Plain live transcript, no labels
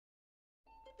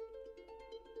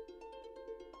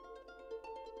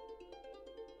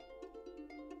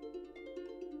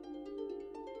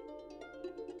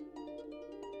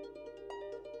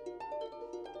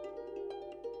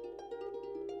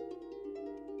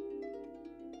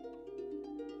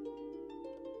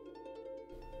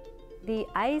The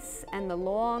ice and the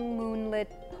long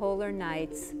moonlit polar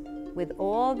nights, with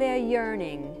all their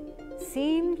yearning,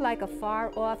 seemed like a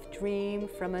far-off dream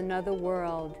from another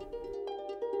world.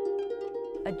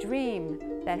 A dream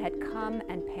that had come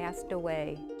and passed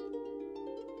away.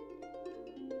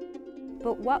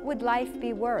 But what would life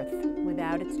be worth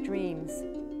without its dreams?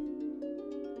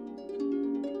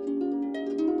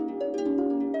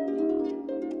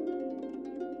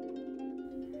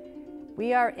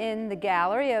 We are in the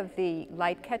gallery of the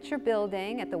Lightcatcher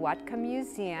building at the Whatcom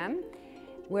Museum.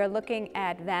 We're looking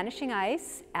at Vanishing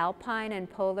Ice, Alpine and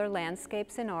Polar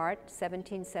Landscapes in Art,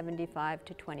 1775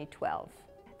 to 2012.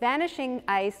 Vanishing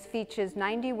Ice features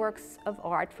 90 works of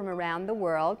art from around the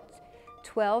world.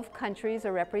 12 countries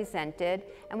are represented,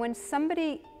 and when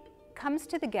somebody comes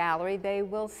to the gallery, they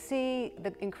will see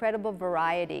the incredible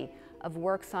variety of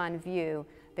works on view.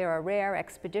 There are rare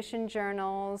expedition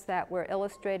journals that were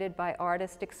illustrated by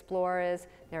artist explorers.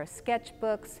 There are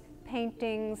sketchbooks,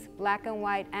 paintings, black and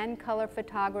white and color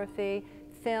photography,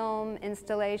 film,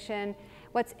 installation.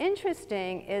 What's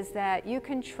interesting is that you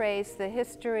can trace the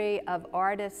history of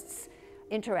artists'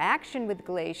 interaction with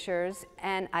glaciers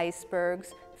and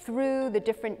icebergs through the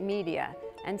different media.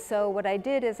 And so what I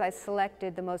did is I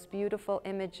selected the most beautiful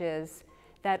images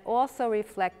that also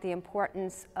reflect the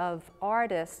importance of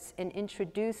artists in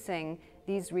introducing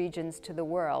these regions to the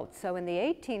world. So in the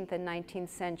 18th and 19th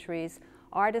centuries,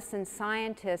 artists and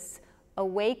scientists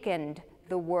awakened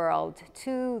the world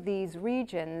to these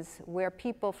regions where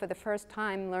people for the first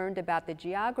time learned about the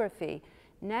geography.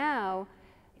 Now,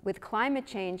 with climate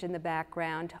change in the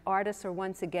background, artists are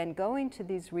once again going to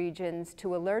these regions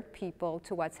to alert people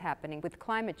to what's happening with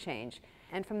climate change.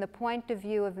 And from the point of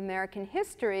view of American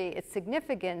history, its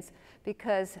significance,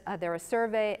 because there are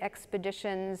survey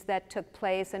expeditions that took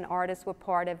place and artists were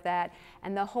part of that,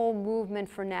 and the whole movement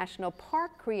for national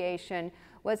park creation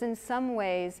was in some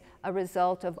ways a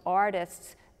result of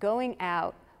artists going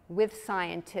out with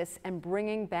scientists and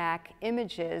bringing back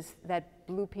images that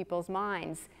blew people's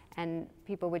minds. And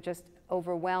people were just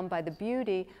overwhelmed by the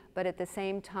beauty, but at the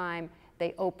same time,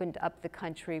 they opened up the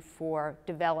country for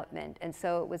development. And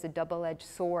so it was a double-edged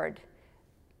sword.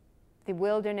 The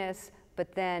wilderness,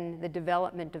 but then the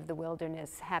development of the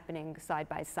wilderness happening side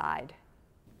by side.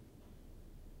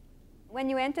 When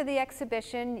you enter the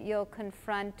exhibition, you'll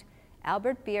confront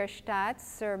Albert Bierstadt's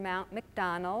Sir Mount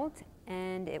Macdonald,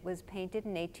 and it was painted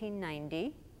in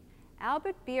 1890.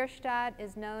 Albert Bierstadt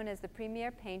is known as the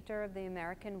premier painter of the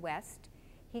American West.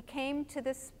 He came to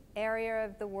this area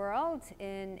of the world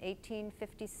in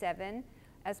 1857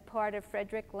 as part of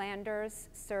Frederick Lander's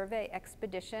survey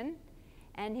expedition,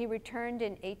 and he returned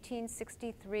in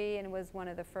 1863 and was one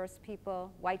of the first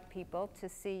people, white people, to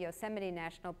see Yosemite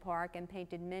National Park and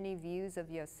painted many views of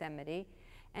Yosemite.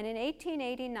 And in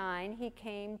 1889, he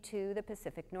came to the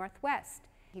Pacific Northwest.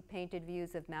 He painted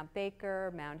views of Mount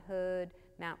Baker, Mount Hood,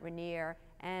 Mount Rainier,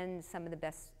 and some of the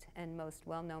best and most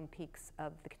well-known peaks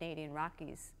of the Canadian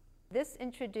Rockies. This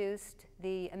introduced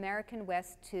the American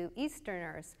West to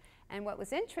Easterners, and what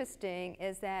was interesting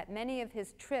is that many of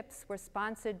his trips were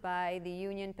sponsored by the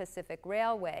Union Pacific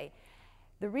Railway.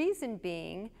 The reason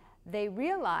being, they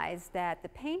realized that the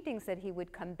paintings that he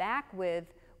would come back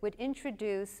with would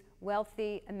introduce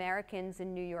wealthy Americans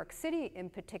in New York City in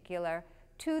particular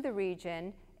to the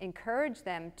region, encourage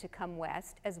them to come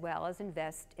west, as well as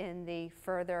invest in the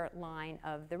further line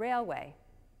of the railway.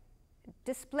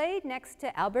 Displayed next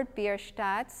to Albert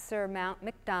Bierstadt's Sir Mount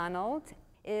Macdonald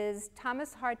is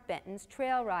Thomas Hart Benton's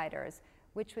Trail Riders,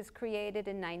 which was created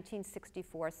in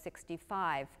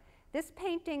 1964-65. This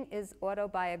painting is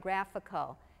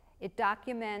autobiographical. It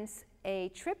documents a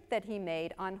trip that he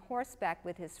made on horseback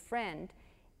with his friend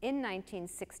in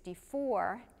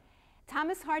 1964.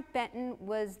 Thomas Hart Benton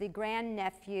was the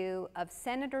grandnephew of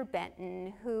Senator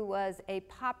Benton, who was a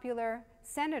popular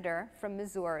senator from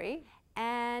Missouri,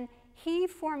 and he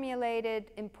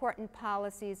formulated important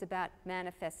policies about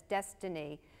manifest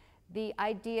destiny, the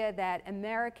idea that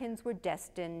Americans were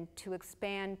destined to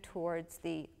expand towards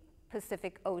the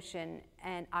Pacific Ocean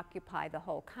and occupy the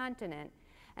whole continent.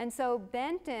 And so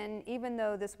Benton, even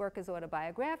though this work is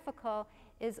autobiographical,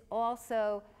 is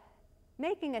also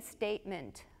making a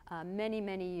statement many,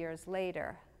 many years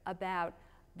later about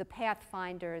the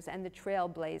pathfinders and the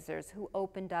trailblazers who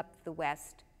opened up the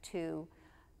West to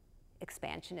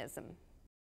expansionism.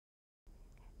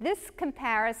 This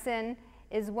comparison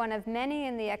is one of many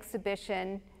in the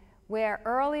exhibition where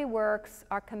early works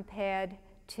are compared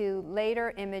to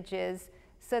later images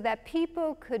so that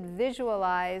people could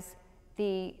visualize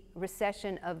the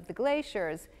recession of the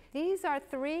glaciers. These are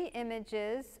 3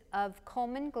 images of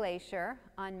Coleman Glacier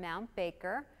on Mount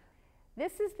Baker.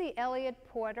 This is the Elliott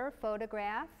Porter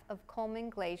photograph of Coleman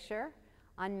Glacier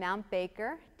on Mount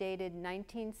Baker, dated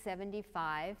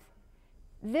 1975.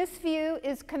 This view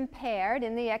is compared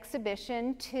in the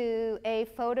exhibition to a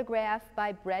photograph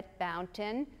by Brett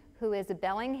Bounton, who is a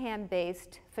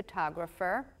Bellingham-based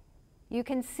photographer. You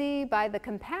can see by the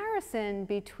comparison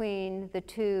between the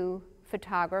two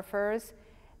photographers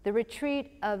the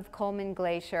retreat of Coleman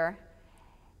Glacier,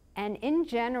 and in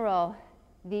general,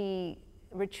 the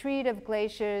retreat of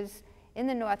glaciers in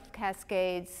the North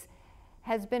Cascades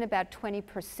has been about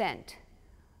 20%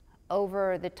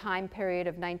 over the time period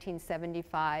of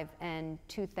 1975 and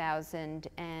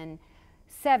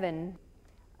 2007.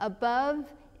 Above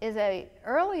is an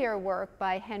earlier work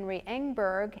by Henry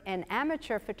Engberg, an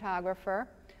amateur photographer.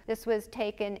 This was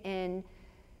taken in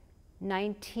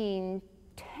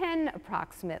 1910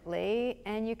 approximately,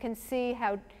 and you can see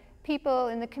how people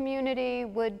in the community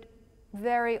would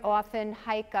very often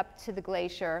hike up to the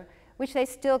glacier, which they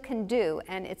still can do,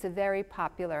 and it's a very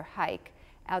popular hike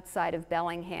outside of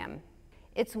Bellingham.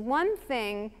 It's one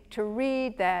thing to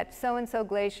read that so-and-so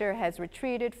glacier has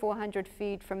retreated 400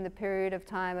 feet from the period of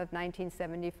time of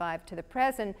 1975 to the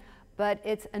present, but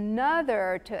it's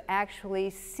another to actually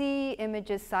see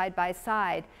images side by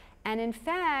side. And in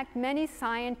fact, many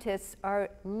scientists are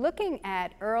looking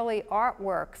at early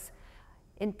artworks,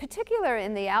 in particular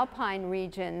in the Alpine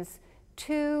regions,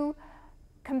 to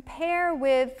compare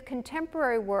with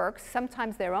contemporary works,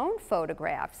 sometimes their own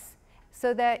photographs,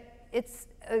 so that it's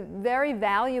very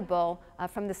valuable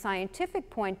from the scientific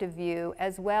point of view,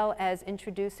 as well as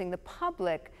introducing the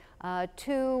public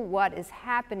to what is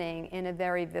happening in a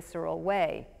very visceral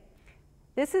way.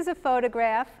 This is a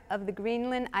photograph of the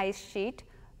Greenland ice sheet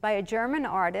by a German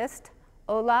artist,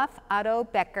 Olaf Otto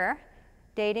Becker,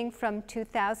 dating from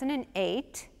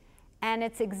 2008, and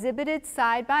it's exhibited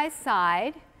side by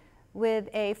side with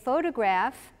a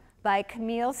photograph by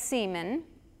Camille Seaman,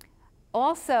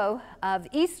 also of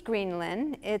East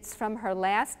Greenland. It's from her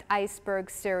last iceberg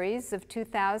series of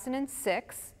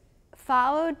 2006,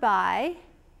 followed by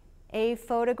a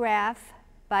photograph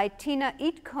by Tina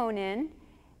Itkonen,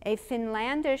 a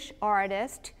Finlandish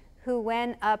artist who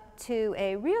went up to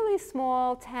a really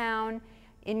small town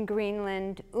in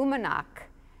Greenland, Uummannaq,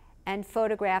 and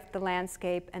photographed the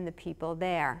landscape and the people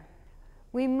there.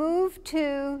 We move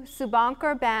to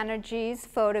Subhankar Banerjee's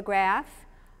photograph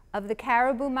of the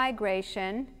caribou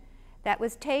migration that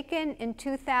was taken in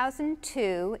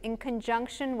 2002 in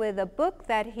conjunction with a book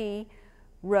that he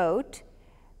wrote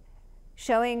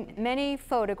showing many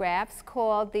photographs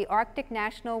called the Arctic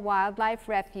National Wildlife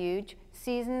Refuge,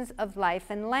 Seasons of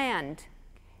Life and Land.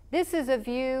 This is a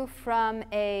view from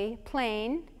a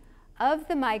plane of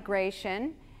the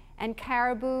migration and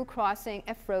caribou crossing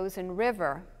a frozen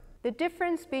river. The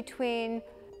difference between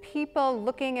people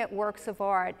looking at works of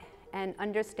art and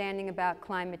understanding about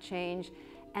climate change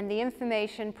and the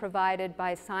information provided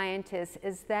by scientists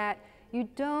is that you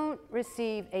don't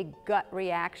receive a gut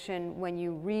reaction when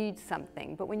you read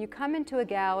something, but when you come into a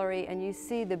gallery and you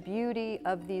see the beauty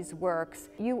of these works,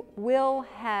 you will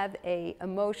have an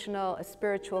emotional, a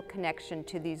spiritual connection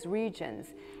to these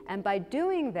regions. And by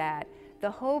doing that, the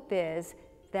hope is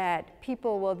that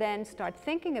people will then start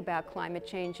thinking about climate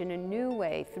change in a new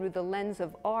way through the lens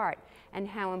of art and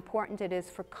how important it is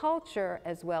for culture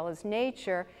as well as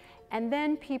nature. And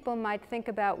then people might think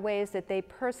about ways that they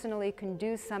personally can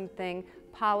do something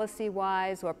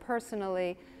policy-wise or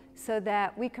personally so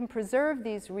that we can preserve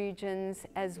these regions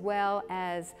as well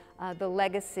as the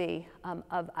legacy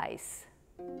of ice.